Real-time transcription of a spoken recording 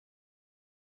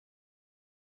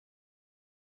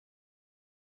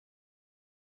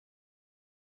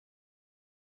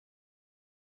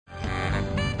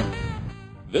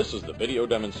This is the video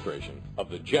demonstration of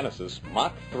the Genesis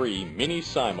Mach 3 Mini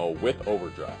Simo with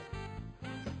overdrive.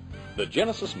 The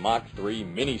Genesis Mach 3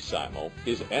 Mini Simo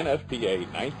is NFPA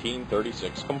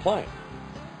 1936 compliant.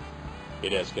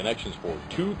 It has connections for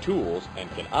 2 tools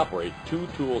and can operate 2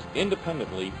 tools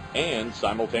independently and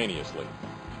simultaneously.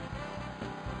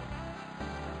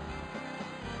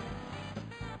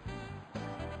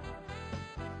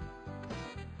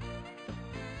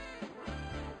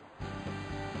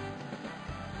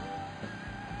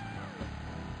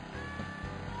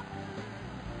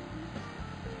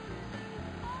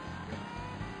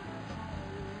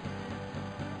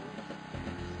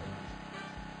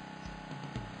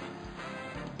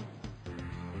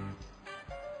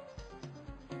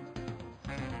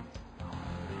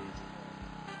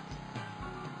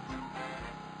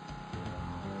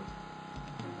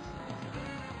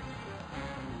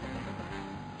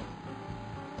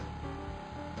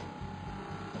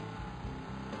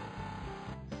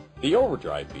 The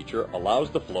overdrive feature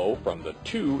allows the flow from the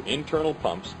 2 internal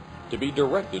pumps to be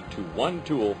directed to 1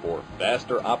 tool for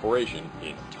faster operation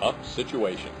in tough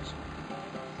situations.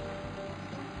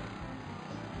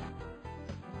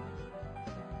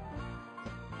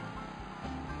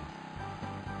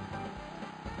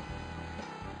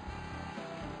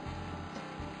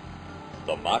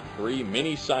 The Mach 3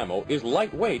 Mini Simo is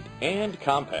lightweight and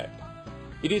compact.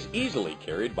 It is easily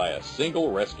carried by a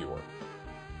single rescuer.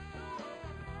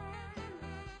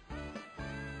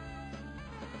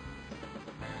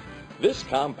 This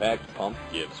compact pump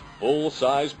gives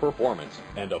full-size performance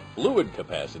and a fluid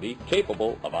capacity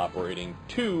capable of operating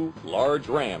 2 large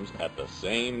rams at the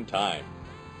same time.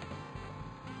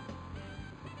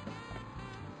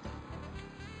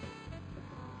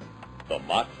 The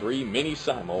Mach 3 Mini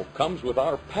Simo comes with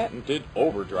our patented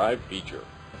overdrive feature.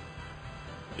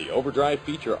 The overdrive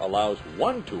feature allows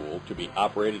 1 tool to be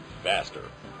operated faster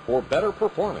for better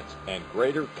performance and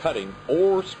greater cutting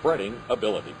or spreading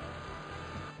ability.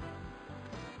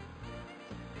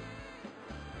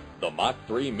 The Mach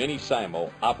 3 Mini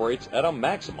Simo operates at a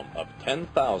maximum of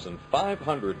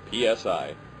 10,500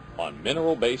 psi on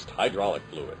mineral-based hydraulic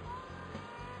fluid.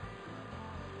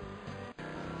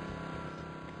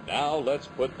 Now let's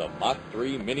put the Mach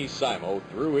 3 Mini Simo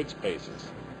through its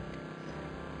paces.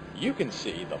 You can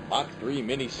see the Mach 3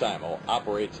 Mini Simo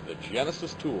operates the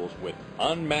Genesis tools with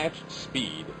unmatched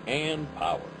speed and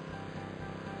power.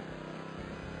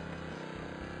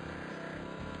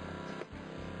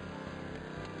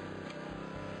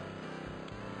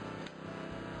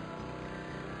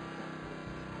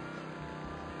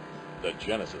 The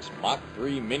Genesis Mach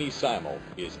 3 Mini Simo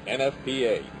is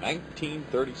NFPA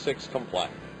 1936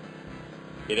 compliant.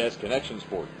 It has connections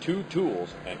for 2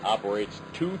 tools and operates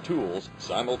 2 tools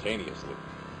simultaneously.